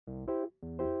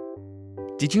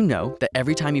Did you know that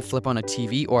every time you flip on a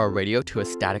TV or a radio to a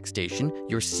static station,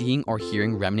 you're seeing or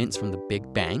hearing remnants from the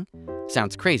Big Bang?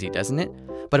 Sounds crazy, doesn't it?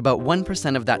 But about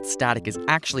 1% of that static is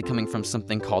actually coming from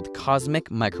something called cosmic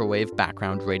microwave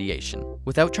background radiation.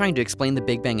 Without trying to explain the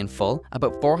Big Bang in full,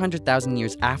 about 400,000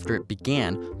 years after it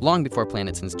began, long before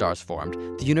planets and stars formed,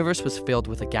 the universe was filled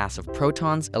with a gas of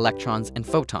protons, electrons, and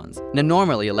photons. Now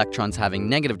normally electrons having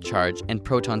negative charge and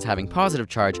protons having positive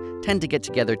charge tend to get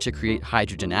together to create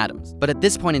hydrogen atoms. But at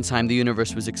this point in time, the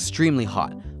universe was extremely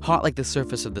hot like the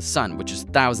surface of the sun, which is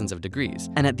thousands of degrees.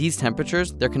 And at these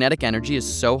temperatures, their kinetic energy is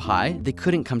so high, they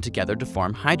couldn't come together to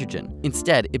form hydrogen.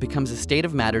 Instead, it becomes a state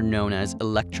of matter known as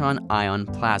electron-ion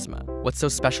plasma. What's so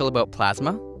special about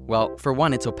plasma? Well, for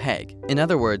one, it's opaque. In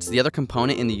other words, the other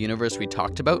component in the universe we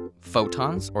talked about,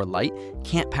 photons or light,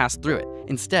 can't pass through it.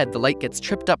 Instead, the light gets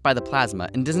tripped up by the plasma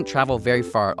and doesn't travel very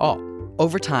far at all.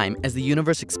 Over time, as the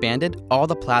universe expanded, all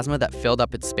the plasma that filled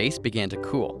up its space began to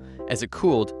cool. As it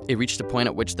cooled, it reached a point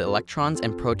at which the electrons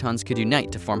and protons could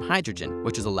unite to form hydrogen,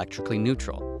 which is electrically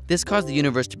neutral. This caused the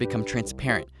universe to become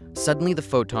transparent. Suddenly, the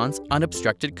photons,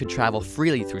 unobstructed, could travel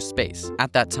freely through space.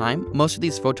 At that time, most of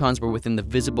these photons were within the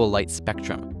visible light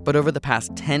spectrum. But over the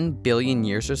past 10 billion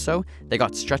years or so, they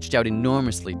got stretched out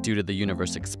enormously due to the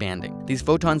universe expanding. These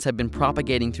photons have been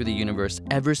propagating through the universe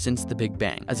ever since the Big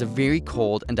Bang as a very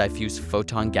cold and diffuse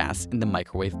photon gas in the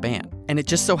microwave band. And it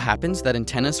just so happens that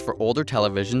antennas for older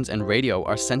televisions and radio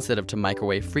are sensitive to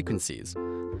microwave frequencies.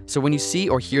 So when you see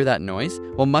or hear that noise,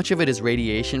 well, much of it is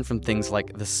radiation from things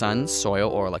like the sun, soil,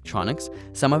 or electronics.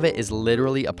 Some of it is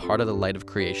literally a part of the light of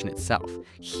creation itself,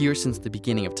 here since the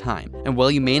beginning of time. And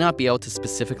while you may not be able to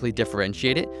specifically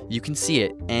differentiate it, you can see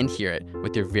it and hear it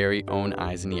with your very own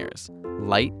eyes and ears.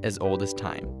 Light as old as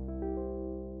time.